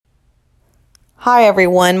Hi,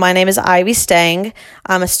 everyone. My name is Ivy Stang.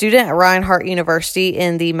 I'm a student at Reinhardt University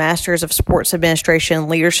in the Masters of Sports Administration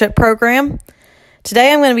Leadership program.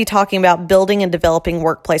 Today, I'm going to be talking about building and developing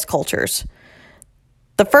workplace cultures.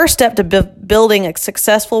 The first step to building a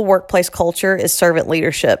successful workplace culture is servant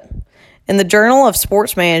leadership. In the Journal of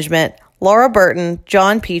Sports Management, Laura Burton,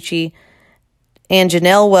 John Peachy, and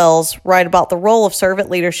Janelle Wells write about the role of servant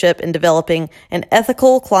leadership in developing an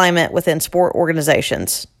ethical climate within sport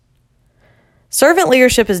organizations. Servant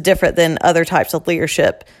leadership is different than other types of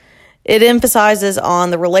leadership. It emphasizes on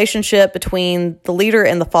the relationship between the leader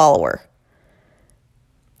and the follower.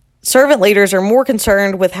 Servant leaders are more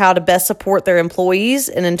concerned with how to best support their employees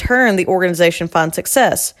and in turn the organization finds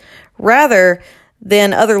success, rather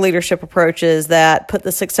than other leadership approaches that put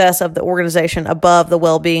the success of the organization above the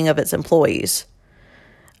well-being of its employees.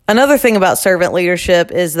 Another thing about servant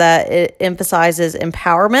leadership is that it emphasizes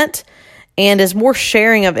empowerment and is more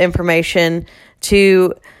sharing of information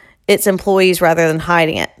to its employees rather than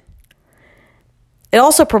hiding it. It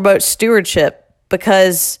also promotes stewardship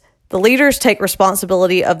because the leaders take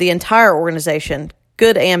responsibility of the entire organization,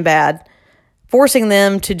 good and bad, forcing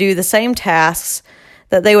them to do the same tasks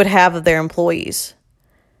that they would have of their employees.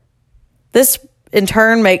 This, in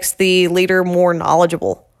turn, makes the leader more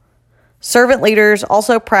knowledgeable. Servant leaders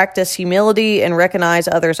also practice humility and recognize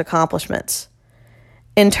others' accomplishments.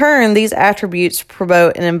 In turn, these attributes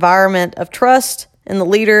promote an environment of trust in the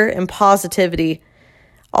leader and positivity,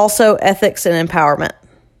 also ethics and empowerment.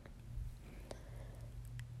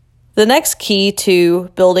 The next key to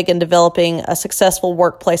building and developing a successful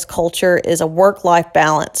workplace culture is a work-life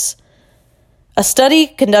balance. A study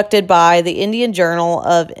conducted by the Indian Journal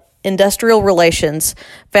of Industrial Relations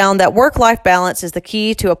found that work-life balance is the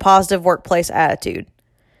key to a positive workplace attitude.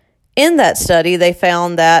 In that study, they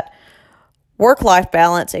found that work-life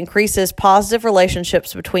balance increases positive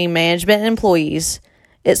relationships between management and employees.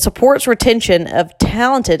 It supports retention of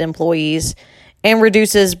talented employees and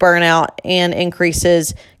reduces burnout and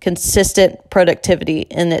increases consistent productivity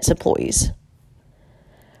in its employees.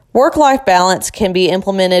 Work-life balance can be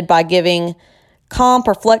implemented by giving comp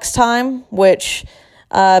or flex time, which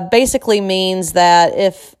basically means that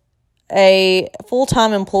if a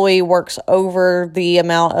full-time employee works over the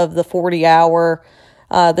amount of the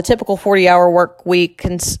the typical 40-hour work week,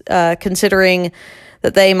 considering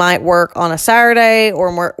that they might work on a Saturday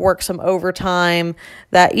or work some overtime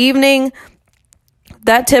that evening,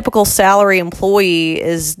 that typical salary employee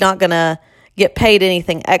is not going to get paid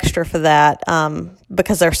anything extra for that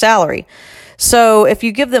because they're salary. So if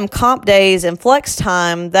you give them comp days and flex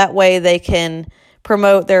time, that way they can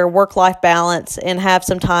promote their work-life balance and have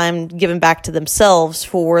some time given back to themselves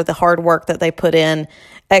for the hard work that they put in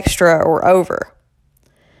extra or over.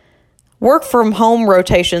 Work from home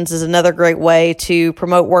rotations is another great way to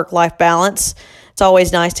promote work-life balance. It's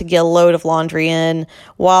always nice to get a load of laundry in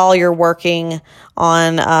while you're working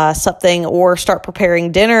on something or start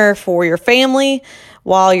preparing dinner for your family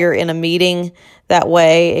while you're in a meeting. That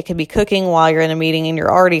way it can be cooking while you're in a meeting and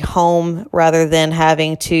you're already home rather than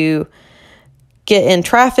having to get in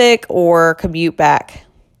traffic or commute back.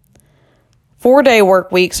 4-day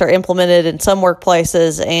work weeks are implemented in some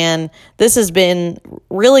workplaces, and this has been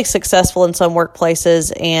really successful in some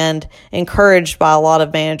workplaces and encouraged by a lot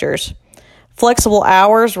of managers. Flexible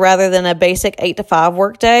hours rather than a basic 8 to 5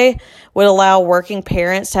 workday would allow working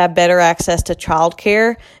parents to have better access to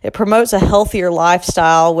childcare. It promotes a healthier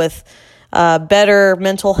lifestyle with better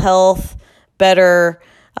mental health, better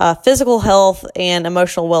physical health, and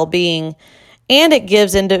emotional well-being. And it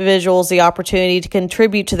gives individuals the opportunity to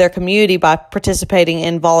contribute to their community by participating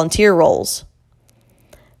in volunteer roles.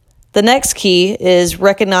 The next key is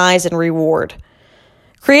recognize and reward.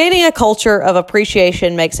 Creating a culture of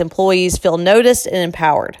appreciation makes employees feel noticed and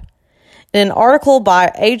empowered. In an article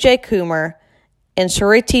by A.J. Coomer and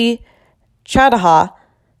Shriti Chadha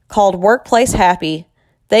called Workplace Happy,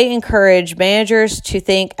 they encourage managers to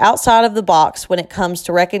think outside of the box when it comes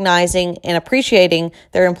to recognizing and appreciating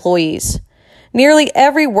their employees. Nearly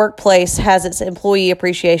every workplace has its employee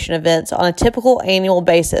appreciation events on a typical annual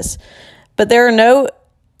basis, but there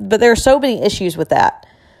are so many issues with that.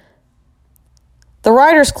 The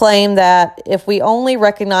writers claim that if we only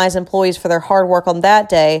recognize employees for their hard work on that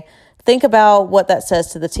day, think about what that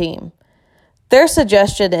says to the team. Their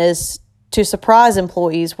suggestion is to surprise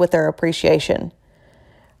employees with their appreciation.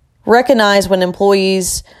 Recognize when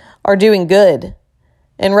employees are doing good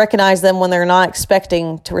and recognize them when they're not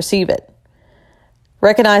expecting to receive it.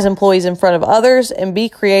 Recognize employees in front of others and be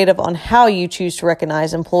creative on how you choose to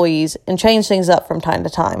recognize employees and change things up from time to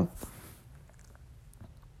time.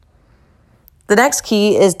 The next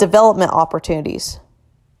key is development opportunities.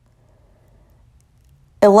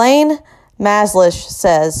 Elaine Maslish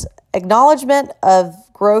says, acknowledgement of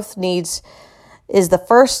growth needs is the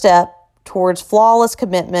first step towards flawless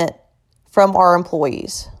commitment from our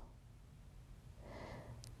employees.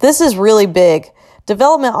 This is really big.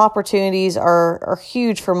 Development opportunities are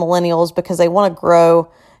huge for millennials because they want to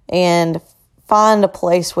grow and find a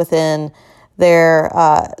place within their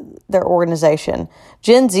organization.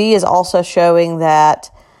 Gen Z is also showing that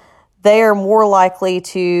they are more likely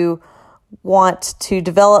to want to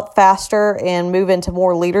develop faster and move into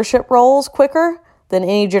more leadership roles quicker than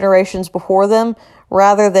any generations before them,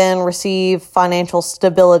 rather than receive financial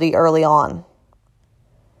stability early on.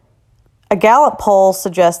 A Gallup poll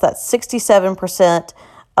suggests that 67%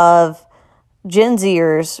 of Gen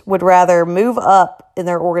Zers would rather move up in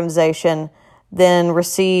their organization than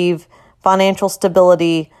receive financial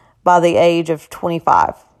stability by the age of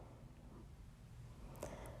 25.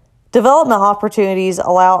 Development opportunities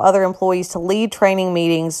allow other employees to lead training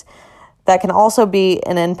meetings that can also be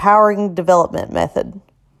an empowering development method.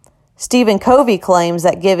 Stephen Covey claims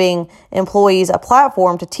that giving employees a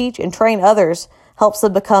platform to teach and train others helps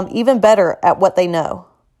them become even better at what they know.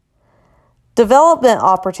 Development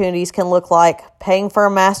opportunities can look like paying for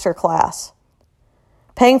a master class,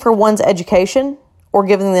 paying for one's education, or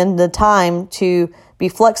giving them the time to be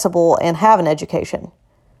flexible and have an education.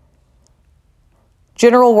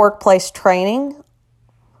 General workplace training,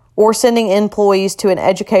 or sending employees to an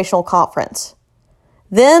educational conference.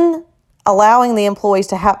 Then allowing the employees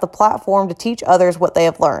to have the platform to teach others what they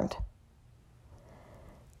have learned.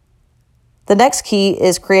 The next key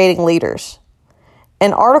is creating leaders.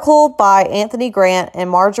 An article by Anthony Grant and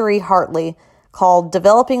Marjorie Hartley called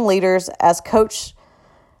Developing Leaders as Coach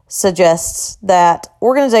suggests that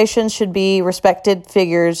organizations should be respected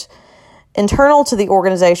figures internal to the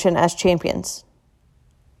organization as champions.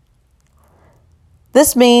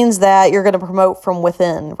 This means that you're going to promote from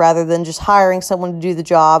within rather than just hiring someone to do the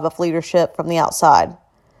job of leadership from the outside.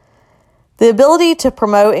 The ability to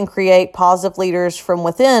promote and create positive leaders from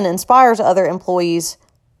within inspires other employees,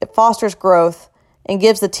 it fosters growth, and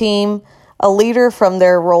gives the team a leader from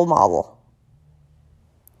their role model.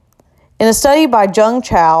 In a study by Jung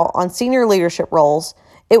Chao on senior leadership roles,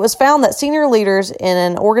 it was found that senior leaders in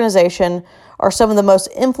an organization are some of the most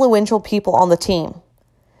influential people on the team.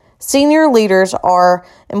 Senior leaders are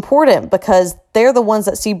important because they're the ones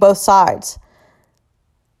that see both sides.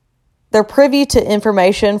 They're privy to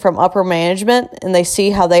information from upper management and they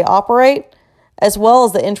see how they operate, as well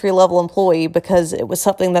as the entry-level employee because it was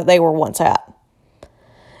something that they were once at.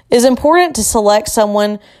 It is important to select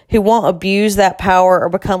someone who won't abuse that power or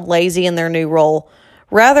become lazy in their new role,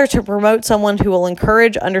 rather to promote someone who will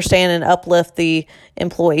encourage, understand, and uplift the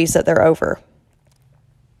employees that they're over.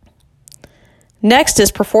 Next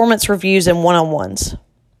is performance reviews and one-on-ones.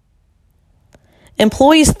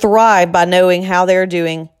 Employees thrive by knowing how they are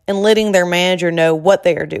doing and letting their manager know what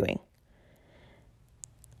they are doing.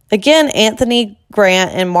 Again, Anthony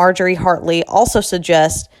Grant and Marjorie Hartley also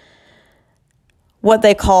suggest what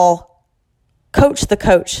they call coach the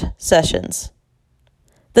coach sessions.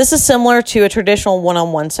 This is similar to a traditional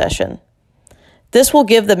one-on-one session. This will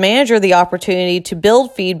give the manager the opportunity to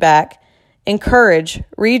build feedback, encourage,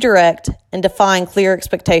 redirect, and define clear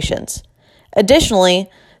expectations. Additionally,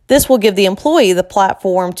 this will give the employee the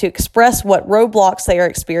platform to express what roadblocks they are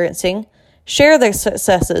experiencing, share their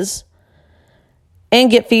successes,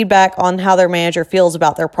 and get feedback on how their manager feels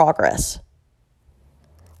about their progress.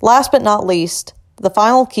 Last but not least, the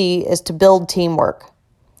final key is to build teamwork.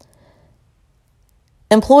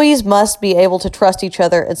 Employees must be able to trust each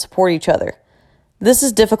other and support each other. This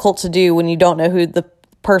is difficult to do when you don't know who the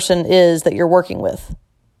person is that you're working with.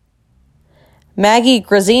 Maggie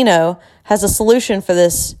Grazzino has a solution for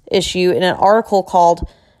this issue in an article called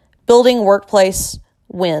Building Workplace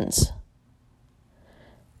Wins.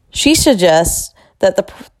 She suggests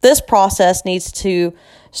that this process needs to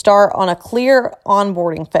start on a clear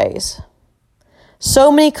onboarding phase.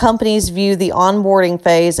 So many companies view the onboarding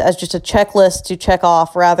phase as just a checklist to check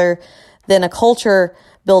off rather than a culture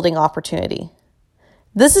building opportunity.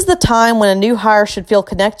 This is the time when a new hire should feel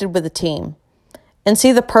connected with the team and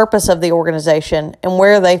see the purpose of the organization and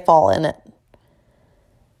where they fall in it.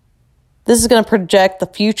 This is going to project the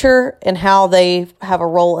future and how they have a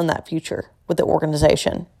role in that future with the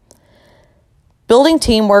organization. Building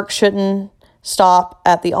teamwork shouldn't stop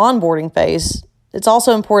at the onboarding phase. It's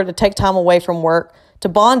also important to take time away from work to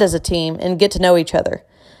bond as a team and get to know each other,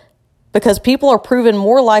 because people are proven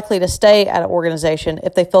more likely to stay at an organization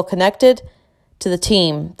if they feel connected to the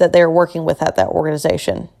team that they're working with at that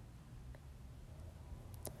organization.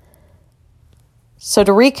 So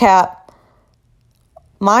to recap,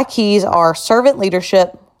 My keys are servant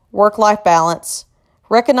leadership, work-life balance,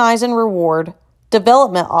 recognize and reward,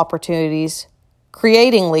 development opportunities,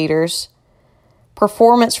 creating leaders,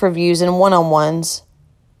 performance reviews and one-on-ones,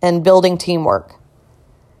 and building teamwork.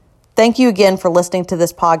 Thank you again for listening to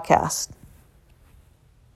this podcast.